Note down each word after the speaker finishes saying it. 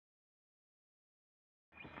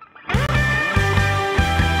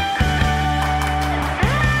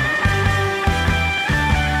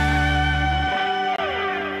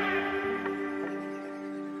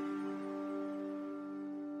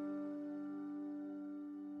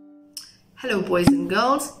Hello, boys and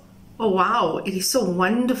girls. Oh, wow. It is so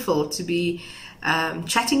wonderful to be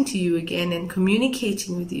chatting to you again and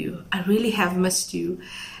communicating with you. I really have missed you,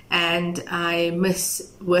 and I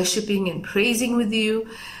miss worshiping and praising with you.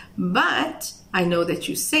 But I know that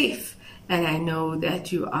you're safe, and I know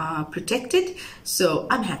that you are protected. So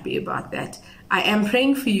I'm happy about that. I am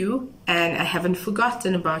praying for you, and I haven't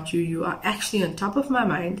forgotten about you. You are actually on top of my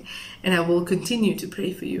mind, and I will continue to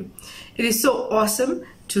pray for you. It is so awesome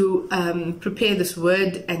to prepare this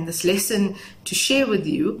word and this lesson to share with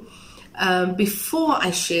you. Before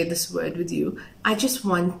I share this word with you, I just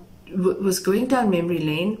was going down memory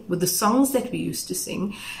lane with the songs that we used to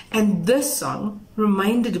sing, and this song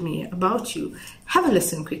reminded me about you. Have a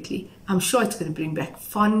listen quickly. I'm sure it's going to bring back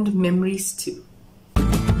fond memories too.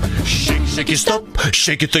 Shake, shake it, stop,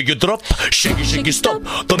 shake it till you drop. Shake it, shake it, stop,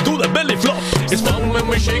 don't do the belly flop. It's fun when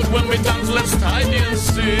we shake, when we dance, let's tidy and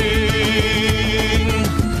sing.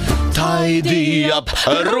 Tidy up,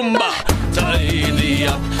 rumba, tidy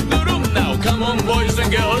up the room now. Come on, boys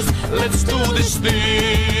and girls, let's do this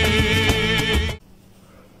thing.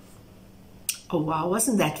 Oh wow,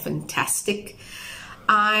 wasn't that fantastic?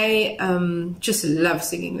 I just love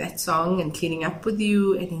singing that song and cleaning up with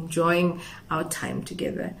you and enjoying our time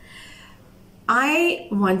together. I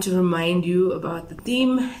want to remind you about the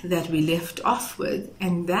theme that we left off with,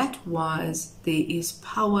 and that was there is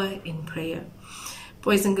power in prayer.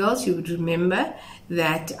 Boys and girls, you would remember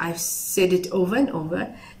that I've said it over and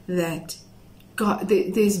over that God,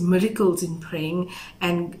 there's miracles in praying,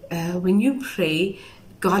 and when you pray,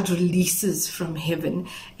 God releases from heaven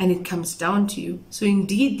and it comes down to you. So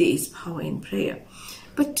indeed there is power in prayer.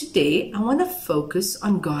 But today I want to focus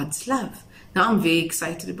on God's love. Now I'm very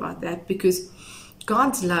excited about that because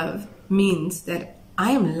God's love means that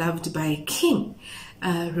I am loved by a king.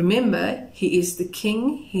 Remember, he is the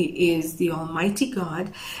king, he is the Almighty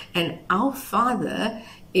God, and our Father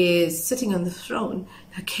is sitting on the throne.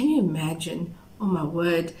 Now can you imagine? Oh my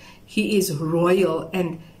word, he is royal,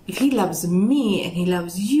 and if he loves me and he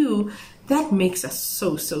loves you, that makes us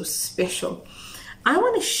so, so special. I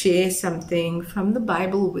want to share something from the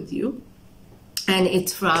Bible with you, and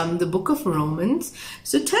it's from the book of Romans.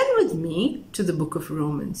 So turn with me to the book of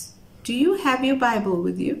Romans. Do you have your Bible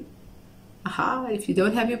with you? Aha, if you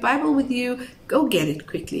don't have your Bible with you, go get it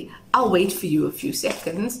quickly. I'll wait for you a few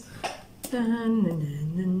seconds.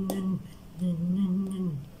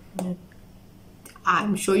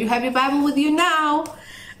 I'm sure you have your Bible with you now.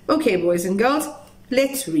 Okay, boys and girls,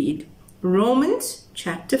 let's read Romans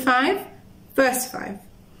chapter 5, verse 5.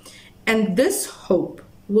 And this hope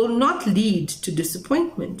will not lead to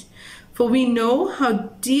disappointment, for we know how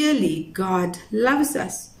dearly God loves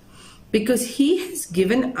us, because he has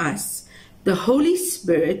given us the Holy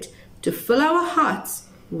Spirit to fill our hearts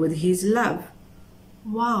with his love.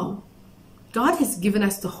 Wow. God has given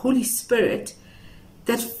us the Holy Spirit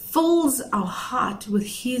that fills our heart with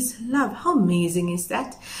his love. How amazing is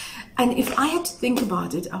that? And if I had to think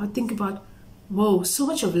about it, I would think about, whoa, so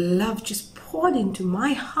much of love just poured into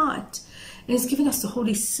my heart. And he's given us the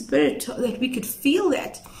Holy Spirit so that we could feel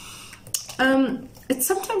that. It's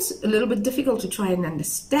sometimes a little bit difficult to try and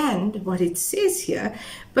understand what it says here,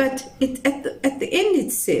 but at the end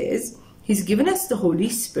it says, he's given us the Holy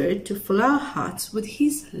Spirit to fill our hearts with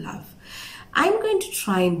his love. I'm going to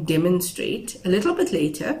try and demonstrate a little bit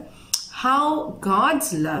later how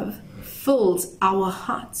God's love fills our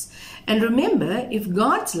hearts. And remember, if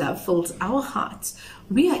God's love fills our hearts,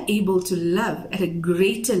 we are able to love at a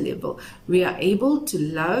greater level. We are able to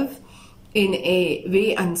love in a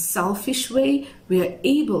very unselfish way. We are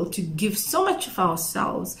able to give so much of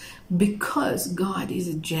ourselves because God is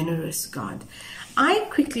a generous God. I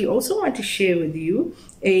quickly also want to share with you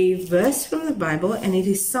a verse from the Bible, and it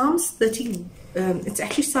is Psalms 30. It's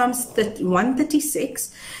actually Psalms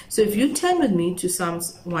 136. So if you turn with me to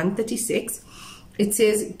Psalms 136, it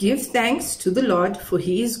says, "Give thanks to the Lord, for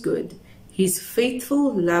he is good. His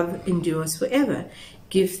faithful love endures forever.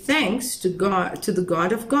 Give thanks to God, to the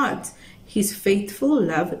God of gods. His faithful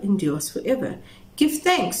love endures forever. Give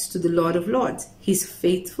thanks to the Lord of lords. His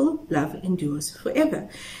faithful love endures forever."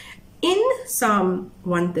 In Psalm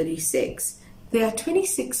 136, there are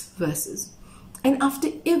 26 verses. And after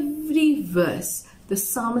every verse, the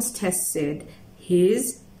psalmist has said,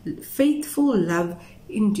 his faithful love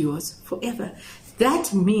endures forever.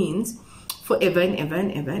 That means forever and ever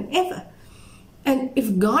and ever and ever. And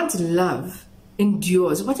if God's love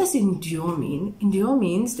endures, what does endure mean? Endure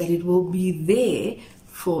means that it will be there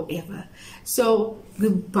forever. So the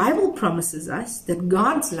Bible promises us that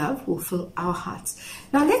God's love will fill our hearts.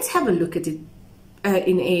 Now let's have a look at it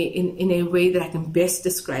in a way that I can best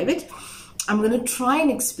describe it. I'm going to try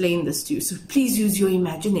and explain this to you. So please use your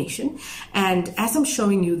imagination. And as I'm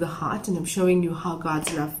showing you the heart and I'm showing you how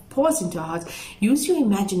God's love pours into our hearts, use your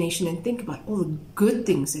imagination and think about all the good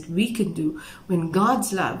things that we can do when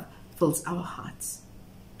God's love fills our hearts.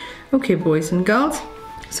 Okay, boys and girls,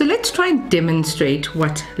 so let's try and demonstrate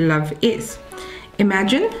what love is.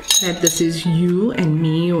 Imagine that this is you and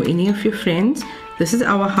me or any of your friends. This is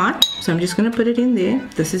our heart. So I'm just going to put it in there.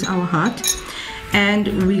 This is our heart.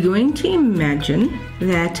 And we're going to imagine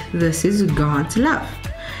that this is God's love.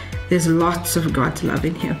 There's lots of God's love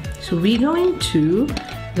in here. So we're going to,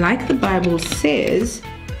 like the Bible says,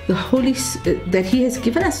 that He has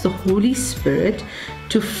given us the Holy Spirit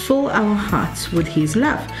to fill our hearts with His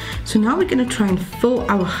love. So now we're going to try and fill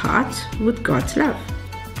our hearts with God's love.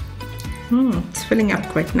 It's filling up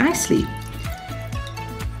quite nicely.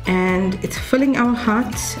 And it's filling our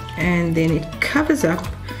hearts, and then it covers up.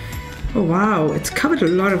 Oh wow, it's covered a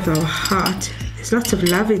lot of our heart. There's lots of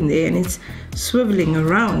love in there, and it's swiveling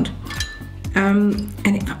around. And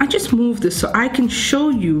I just move this so I can show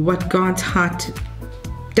you what God's heart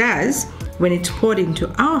does when it's poured into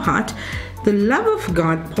our heart. The love of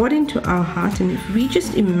God poured into our heart, and if we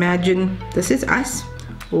just imagine this is us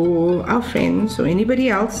or our friends or anybody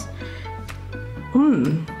else,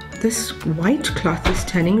 this white cloth is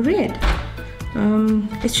turning red.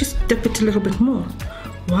 Let's just dip it a little bit more.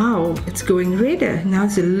 Wow, it's going redder. Now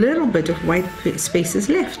there's a little bit of white spaces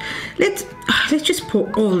left. Let's just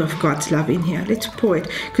pour all of God's love in here. Let's pour it,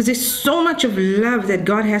 because there's so much of love that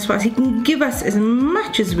God has for us. He can give us as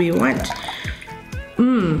much as we want.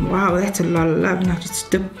 Wow, that's a lot of love. Now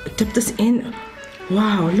just dip this in.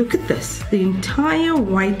 Wow, look at this. The entire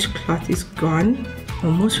white cloth is gone,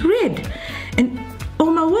 almost red. And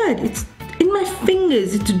oh my word, it's in my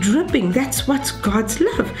fingers, it's dripping. That's what's God's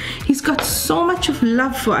love. He's got so much of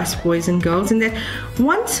love for us, boys and girls, and that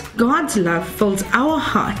once God's love fills our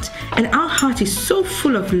heart, and our heart is so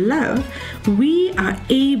full of love, we are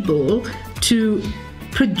able to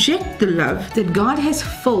project the love that God has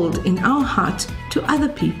filled in our heart to other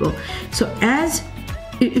people. So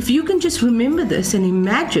if you can just remember this and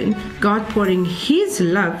imagine God pouring His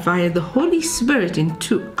love via the Holy Spirit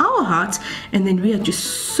into our hearts, and then we are just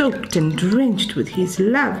soaked and drenched with His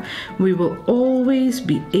love, we will always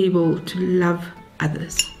be able to love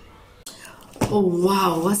others. Oh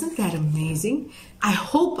wow, wasn't that amazing? I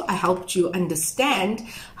hope I helped you understand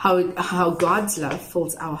how God's love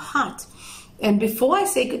fills our heart. And before I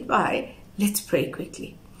say goodbye, let's pray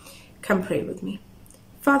quickly. Come pray with me.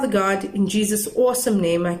 Father God, in Jesus' awesome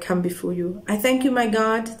name, I come before you. I thank you, my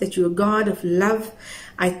God, that you are God of love.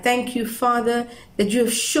 I thank you, Father, that you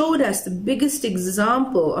have showed us the biggest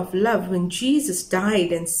example of love when Jesus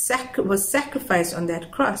died and was sacrificed on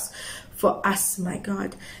that cross for us, my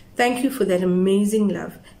God. Thank you for that amazing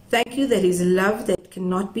love. Thank you that is love that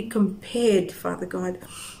cannot be compared, Father God.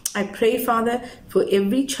 I pray, Father, for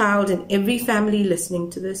every child and every family listening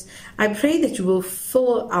to this. I pray that you will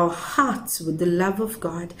fill our hearts with the love of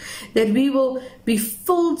God, that we will be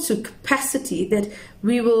full to capacity, that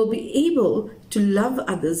we will be able to love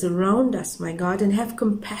others around us, my God, and have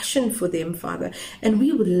compassion for them, Father. And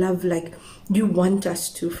we would love like you want us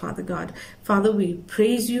to, Father God. Father, we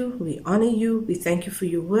praise you, we honor you, we thank you for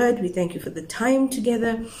your word, we thank you for the time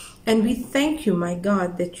together, and we thank you, my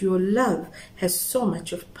God, that your love has so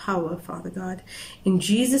much of power, Father God. In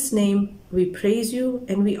Jesus' name, we praise you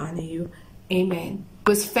and we honor you. Amen. It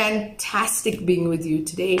was fantastic being with you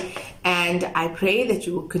today, and I pray that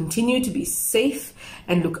you will continue to be safe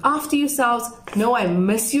and look after yourselves. Know I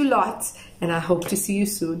miss you lots, and I hope to see you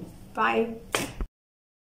soon. Bye.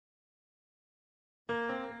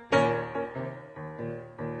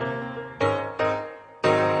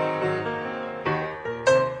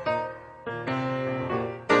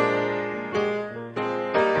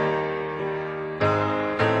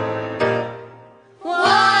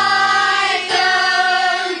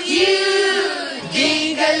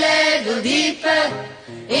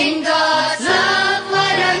 In God's love,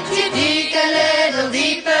 why don't you dig a little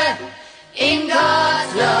deeper? In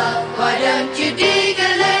God's love, why don't you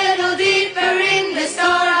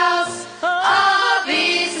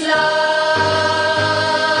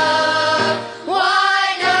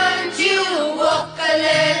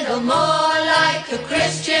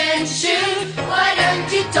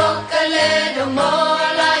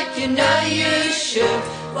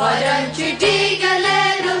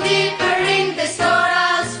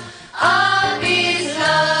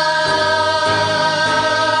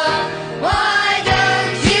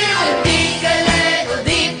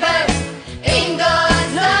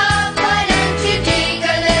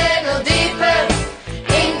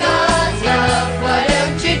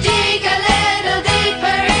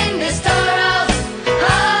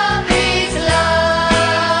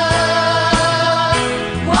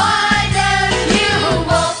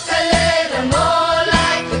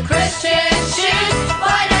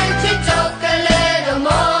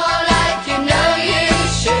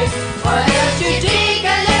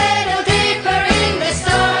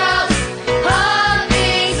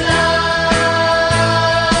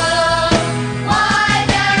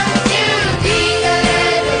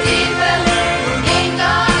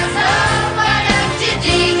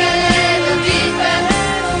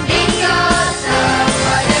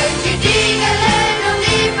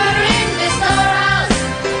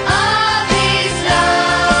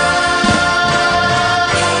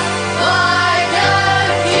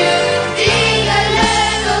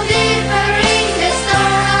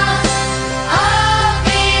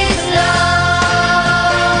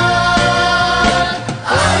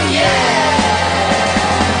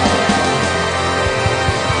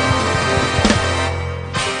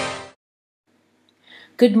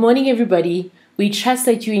Good morning, everybody. We trust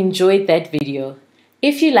that you enjoyed that video.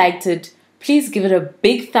 If you liked it, please give it a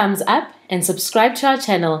big thumbs up and subscribe to our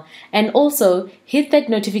channel, and also hit that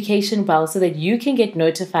notification bell so that you can get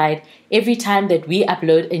notified every time that we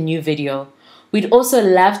upload a new video. We'd also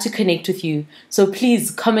love to connect with you, so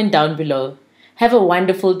please comment down below. Have a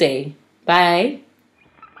wonderful day. Bye.